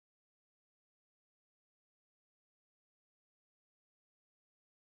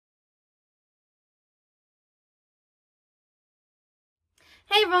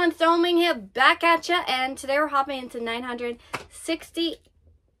Hey everyone, Stormwing here, back at ya, and today we're hopping into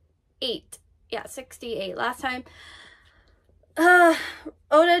 968. Yeah, 68. Last time,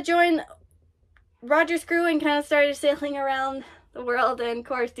 Oda joined Roger's crew and kind of started sailing around the world, and of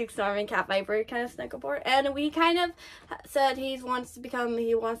course Duke Storm and Cat Viper kind of snuck aboard, and we kind of said he wants to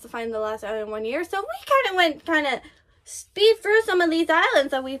find the last island in 1 year, so we kind of speed through some of these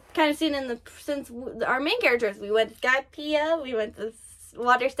islands that we've kind of seen since our main characters. We went to Skypea, we went to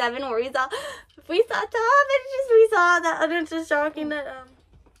Water 7 where we saw Tom, and we saw that, and it's just shocking that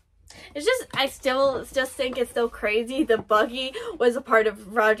it's just, I still just think it's so crazy the Buggy was a part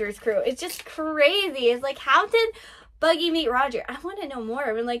of Roger's crew. It's just crazy. It's like, how did Buggy meet Roger? I want to know more.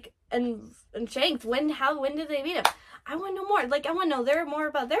 I mean, like, and Shanks, when did they meet him? I want to know more. Like, I want to know more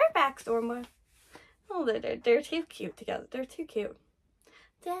about their backstory more. Oh, they're too cute together. They're too cute.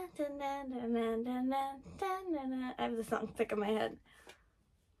 I have the song stuck in my head.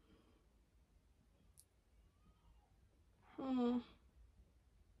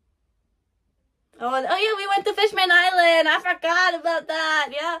 Oh yeah, we went to Fishman Island. I forgot about that.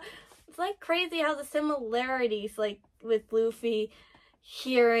 Yeah, it's like crazy how the similarities, like with Luffy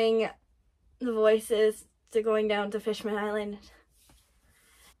hearing the voices to going down to Fishman Island.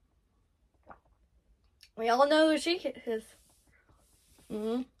 We all know who she is.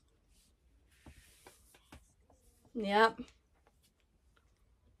 Yep.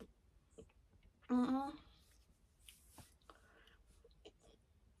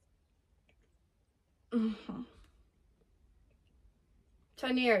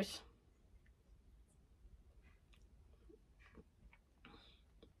 10 years.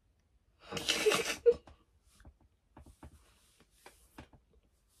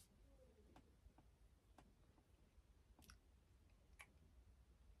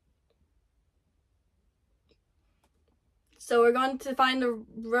 So we're going to find the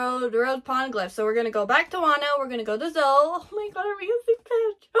road poneglyph. So we're going to go back to Wano. We're going to go to Zoe. Oh my god, our music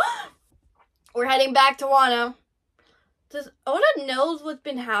pitch. We're heading back to Wano. Does Oda knows what's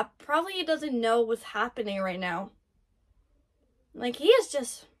been happening? Probably he doesn't know what's happening right now. Like, he is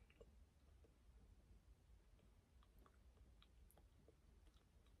just...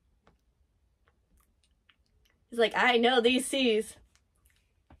 He's like, I know these seas.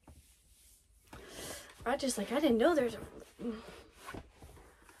 Roger's like, I didn't know there's a...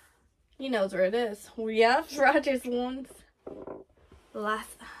 He knows where it is. Yeah, Roger's ones.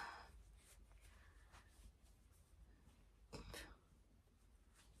 Last...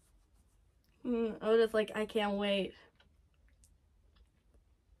 Oda's like, I can't wait.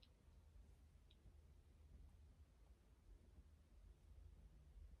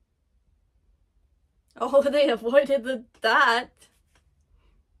 Oh, they avoided that.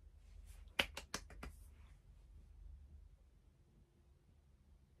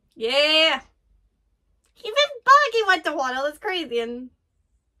 Yeah. Even Buggy went to Wano. That's crazy. And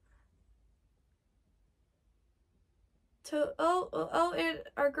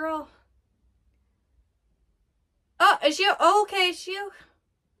our girl. Oh, is she? Oh, okay, is she?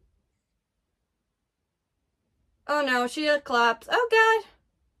 Oh no, she collapsed. Oh god.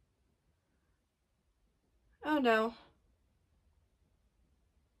 Oh no.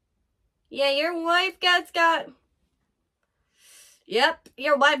 Yeah, your wife got. Yep,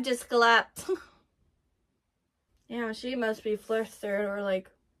 your wife just collapsed. Yeah, she must be flustered or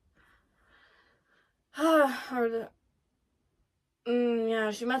like. or the. Yeah,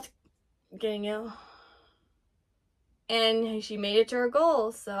 she must be getting ill. And she made it to her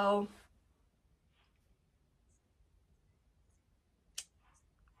goal, so.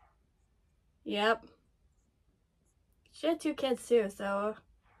 Yep. She had 2 kids too, so.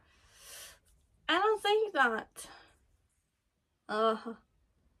 I don't think not.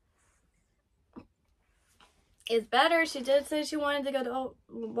 It's better. She did say she wanted to go to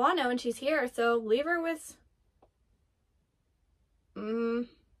Wano and she's here, so leave her with.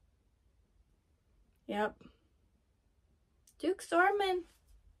 Yep. Duke Stormman.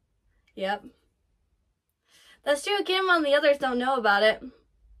 Yep. That's true. Kim and the others don't know about it.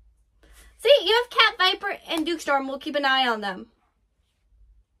 See, you have Cat Viper and Duke Storm. We'll keep an eye on them.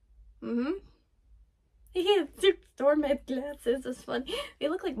 Yeah, Duke Storm had glasses. It's funny. They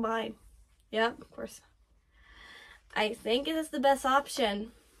look like mine. Yep, of course. I think it is the best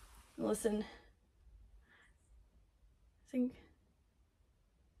option. Listen.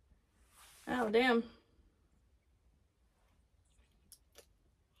 Oh, damn.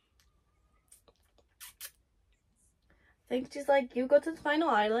 I think she's like, you go to the final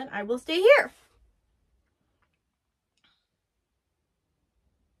island. I will stay here.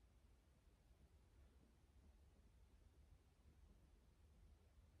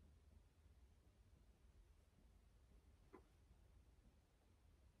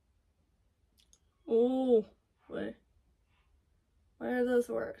 Ooh. What are those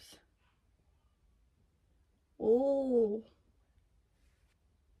words? Ooh.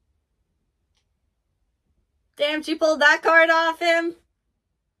 Damn, she pulled that card off him.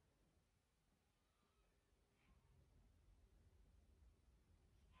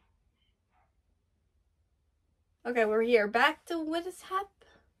 Okay, we're here. Back to what has happened.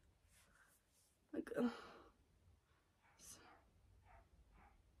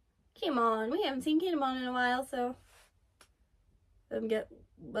 Kimon. We haven't seen Kimon in a while, so let them get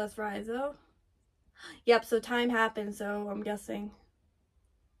less rides though. Yep, so time happened, so I'm guessing.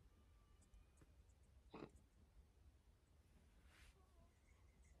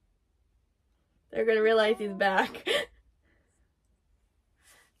 They're gonna realize he's back.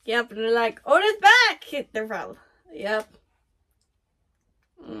 Yep, and they're like, Oda's back! Hit the problem. Yep.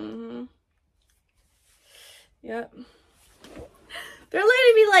 Yep. They're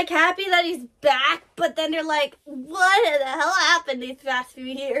letting me like happy that he's back, but then they're like, what the hell happened these past few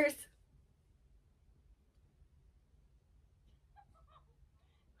years?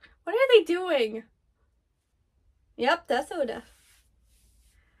 What are they doing? Yep, that's Oda.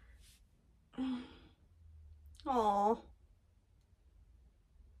 Aww.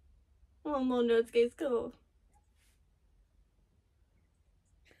 Oh, Monosuke's cool.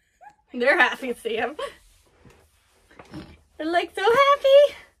 They're happy to see him. They're like so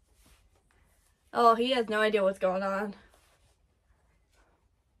happy. Oh, he has no idea what's going on.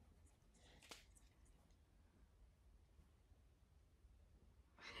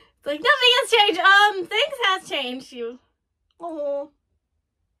 It's like, nothing has changed. Things has changed. You. Oh.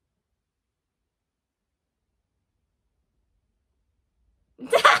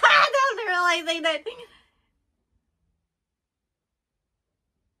 I wasn't realizing that.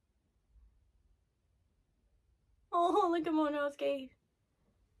 Oh, look at Monosuke.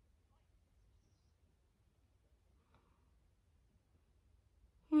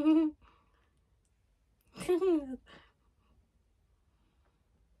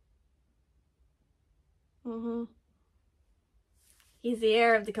 He's the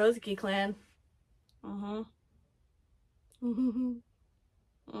heir of the Kozuki clan.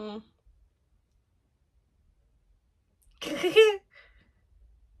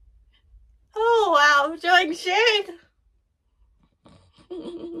 Oh wow, showing shade.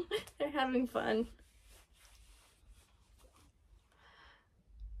 They're having fun.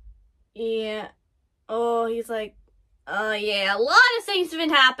 Yeah. Oh, he's like, yeah, a lot of things have been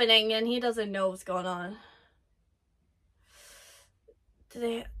happening and he doesn't know what's going on.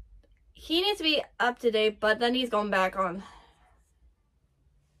 He needs to be up to date, but then he's going back on.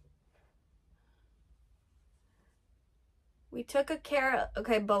 We took a care of,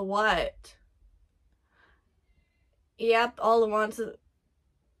 okay, but what? Yep, all the ones.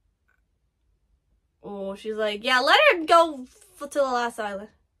 Oh, she's like, yeah, let her go to the last island.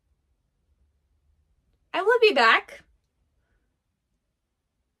 I will be back.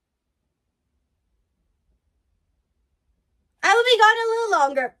 I will be gone a little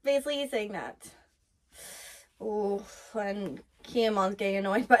longer. Basically, he's saying that. Oh, and Kiamon's getting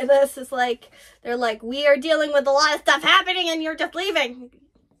annoyed by this. It's like, they're like, we are dealing with a lot of stuff happening and you're just leaving.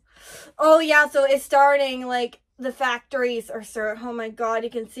 Oh, yeah, so it's starting, like, the factories are oh my god, you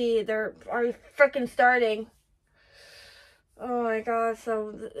can see they're freaking starting. Oh my god,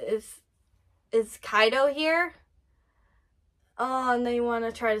 so is Kaido here? Oh, and they want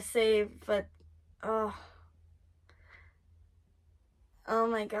to try to save, but oh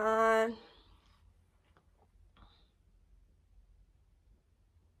my god.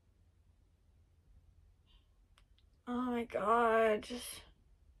 Oh my god.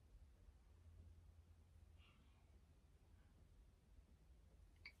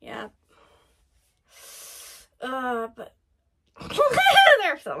 Yeah. But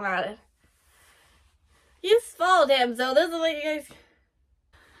they're so mad. You spoiled him, so this is what you guys.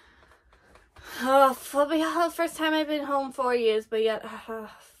 Oh, the first time I've been home 4 years, but yet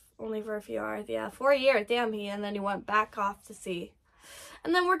only for a few hours. Yeah, 4 years, damn he, and then he went back off to sea.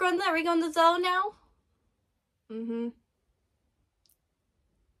 And then we're going there. Are we going to the zone now?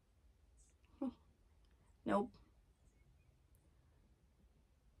 Nope.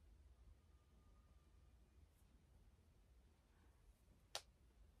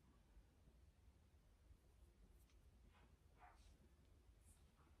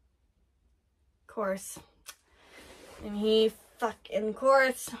 Course. And he fucking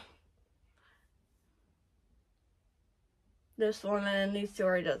course. This woman and these two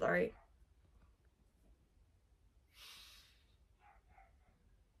are just alright.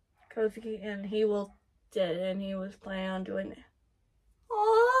 Kozuki, and he will did, and he was planning on doing it.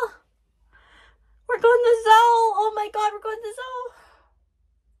 Oh, my god, we're going to zoo.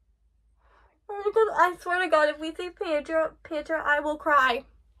 I swear to god, if we see Pedro, I will cry.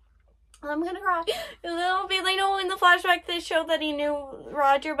 I'm gonna cry. It'll be like, in the flashback they showed that he knew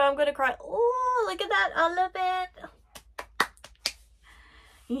Roger, but I'm gonna cry. Oh, look at that elephant.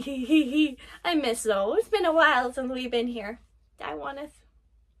 I miss those. It's been a while since we've been here. I want to.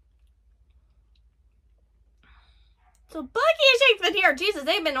 So Buggy and Shake's been here. Jesus,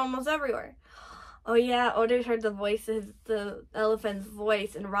 they've been almost everywhere. Oh yeah, Otis heard the elephant's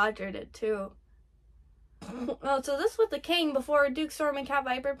voice, and Roger did too. Oh, so this was the king before Duke, Storm, and Cat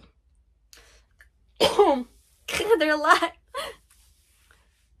Viper. They're alive.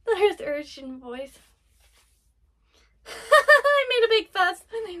 There's the urchin voice. I made a big fuss.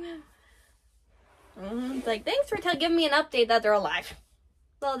 It's like, thanks for giving me an update that they're alive.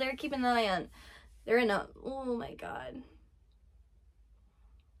 Well, they're keeping an eye on. They're in a. Oh my god.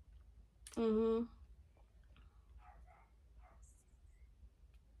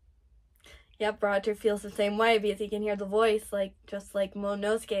 Yep, Roger feels the same way because he can hear the voice, just like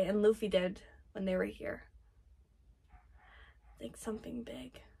Monosuke and Luffy did when they were here. Like something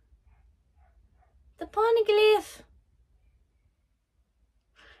big. The poneglyph.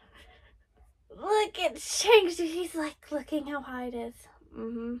 Look at Shanks. He's like looking how high it is.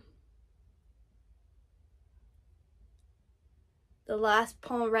 The last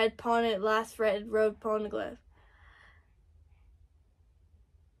red road poneglyph.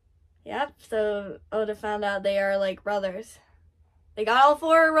 Yep, so Oda found out they are like brothers. They got all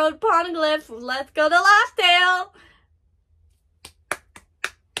 4 road poneglyphs. Let's go to Lost Tail.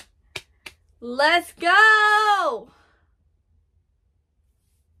 Let's go.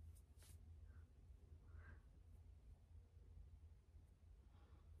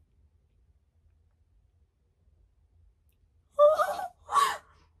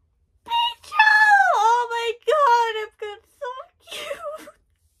 Oh my god, I've got so cute.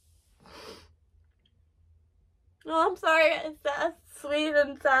 Oh, I'm sorry, it's that sweet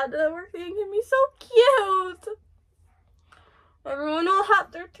and sad that we're seeing him. He's so cute. Everyone will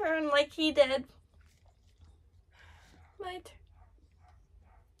have their turn like he did. My turn.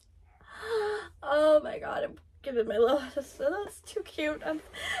 Oh my god, I'm giving my love. That's too cute. At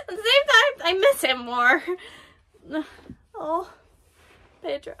the same time, I miss him more. Oh,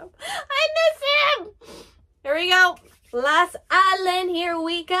 Pedro. I miss him! Here we go. Last island, here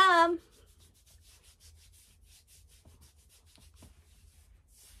we come.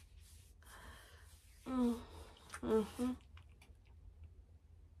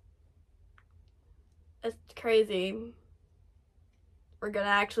 It's crazy. We're gonna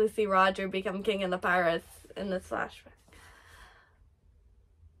actually see Roger become king of the pirates in this flashback.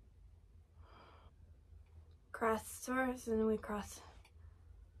 Cross source, and then we cross.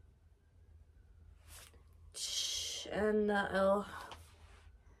 And the L.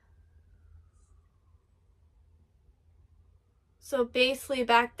 So basically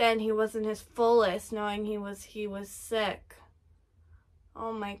back then he wasn't his fullest, knowing he was sick.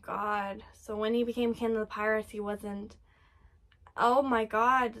 Oh my god. So when he became king of the pirates, he wasn't. Oh my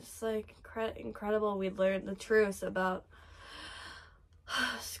god, it's like incredible we learned the truth about.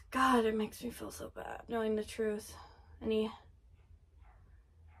 God, it makes me feel so bad knowing the truth. And he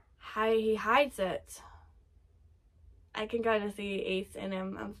hides it. I can kind of see Ace in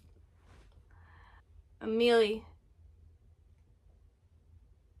him. Amelie.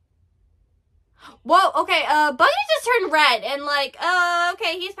 Whoa, okay, Buggy just turned red and like,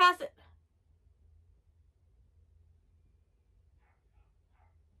 okay, he's past it.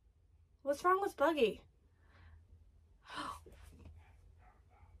 What's wrong with Buggy?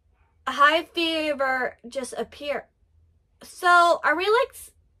 High fever just appeared. So, are we like...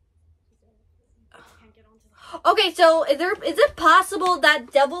 Okay, so is it possible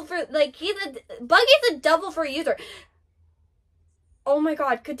that Devil Fruit, like, Buggy's a Devil Fruit user. Oh my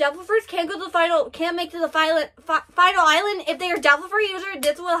god, could Devil Fruits can't make to the final island if they are Devil Fruit user,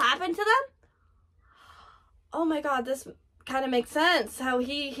 this will happen to them? Oh my god, this kind of makes sense. How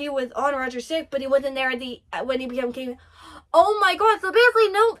he was on Roger's ship, but he wasn't there when he became king. Oh my god, so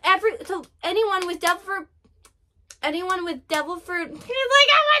basically so anyone with Devil Fruit, he's like,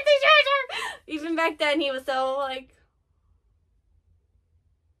 I want the treasure! Even back then, he was so like,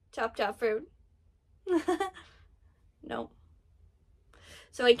 chop fruit. Nope.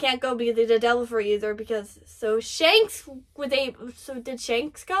 So he can't go because he's a Devil Fruit user so Shanks so did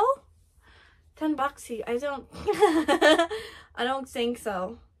Shanks go? $10 I don't think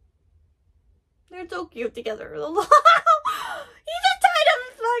so. They're so cute together. He's just tied up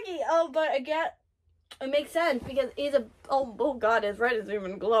with Buggy. Oh, but again, it makes sense because he's oh god, his red is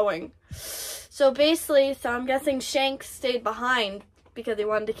even glowing. So So basically, so I'm guessing Shanks stayed behind because he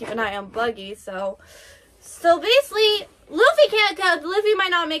wanted to keep an eye on Buggy. So basically, Luffy can't go. Luffy might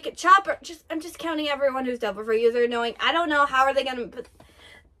not make it. Chopper, I'm just counting everyone who's Devil Fruit user, knowing I don't know how are they gonna. But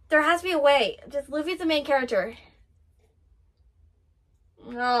there has to be a way. Just Luffy's the main character.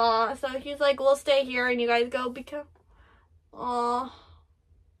 Oh, so he's like, we'll stay here and you guys go become. Oh.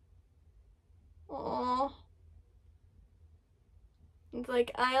 Oh. He's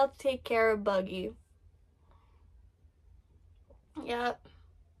like, I'll take care of Buggy. Yep.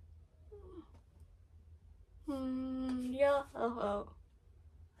 Yeah. Oh.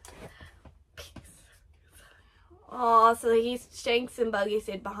 Oh, so Shanks and Buggy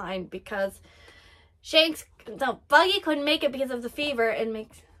stayed behind because Buggy couldn't make it because of the fever and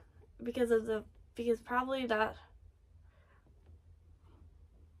because probably that.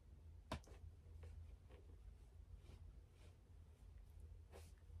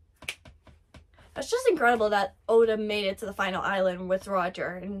 It's just incredible that Oda made it to the final island with Roger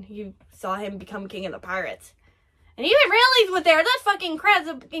and you saw him become king of the pirates. And even Rayleigh's was there. That's fucking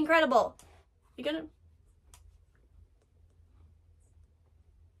incredible. You gonna...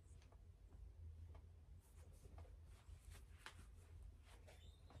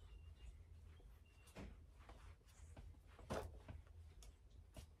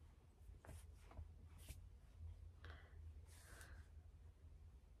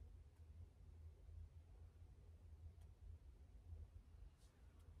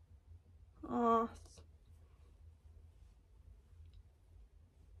 Oh.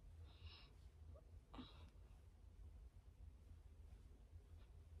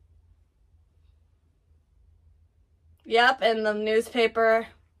 Yep, and the newspaper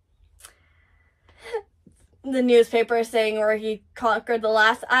is saying where he conquered the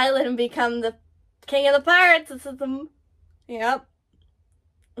last island and become the king of the pirates. This is the, yep.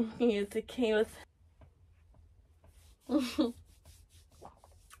 He is the king with.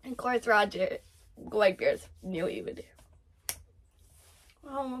 And of course, Roger Whitebeard knew he would do.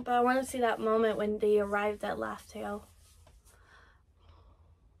 Oh, but I want to see that moment when they arrived at Laugh Tale.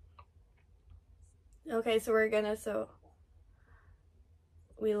 Okay, so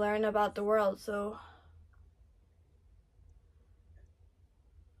we learn about the world, so.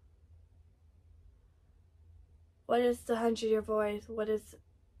 What is the 100-year void? What is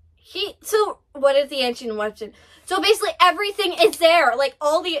the ancient weapon? So basically everything is there. Like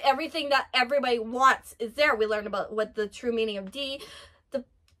everything that everybody wants is there. We learned about what the true meaning of D, the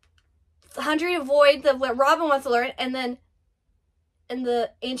 100-year void, what Robin wants to learn, and then the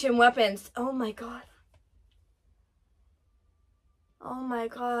ancient weapons. Oh my god. Oh my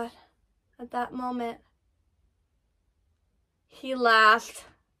god. At that moment, he laughed.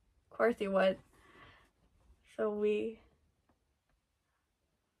 Of course he would. So we...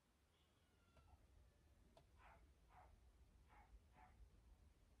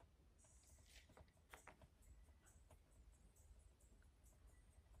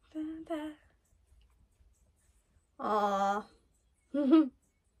 Aww.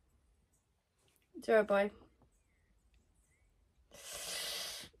 Zero boy.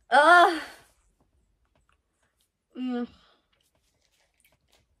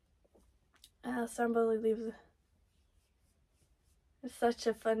 Somebody leaves. It's such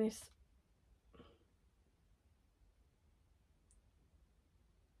a funny.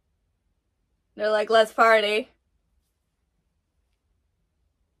 They're like, let's party.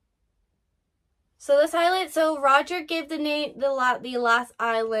 So this island, so Roger gave the name, the last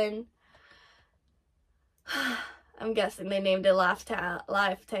island. I'm guessing they named it Laugh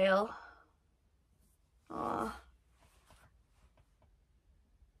Tale. Aw.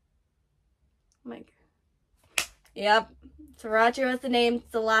 My God. Yep. So Roger was the name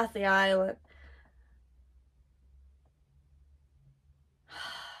the last island.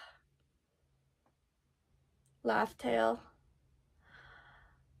 Laugh Tale.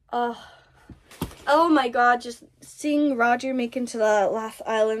 Oh my god, just seeing Roger make it to the last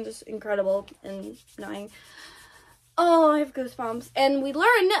island is incredible and knowing. Oh, I have goosebumps. And we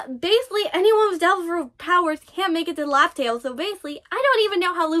learned basically anyone with Devil Fruit powers can't make it to the Laugh Tale. So basically, I don't even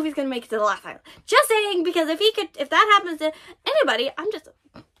know how Luffy's gonna make it to the last island. Just saying, because if that happens to anybody,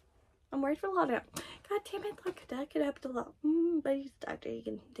 I'm worried for a lot of it. God damn it, look, that could happen to a lot. But he's a doctor, he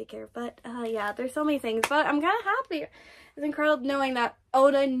can take care of. But yeah, there's so many things. But I'm kind of happy. It's incredible knowing that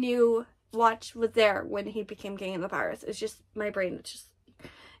Oda knew Watch was there when he became king of the pirates. It's just, my brain, it's just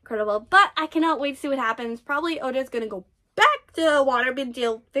incredible. But I cannot wait to see what happens. Probably Oda's gonna go back to Waterdeep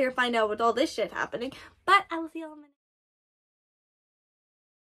Jail, find out with all this shit happening. But I will see you all in a minute.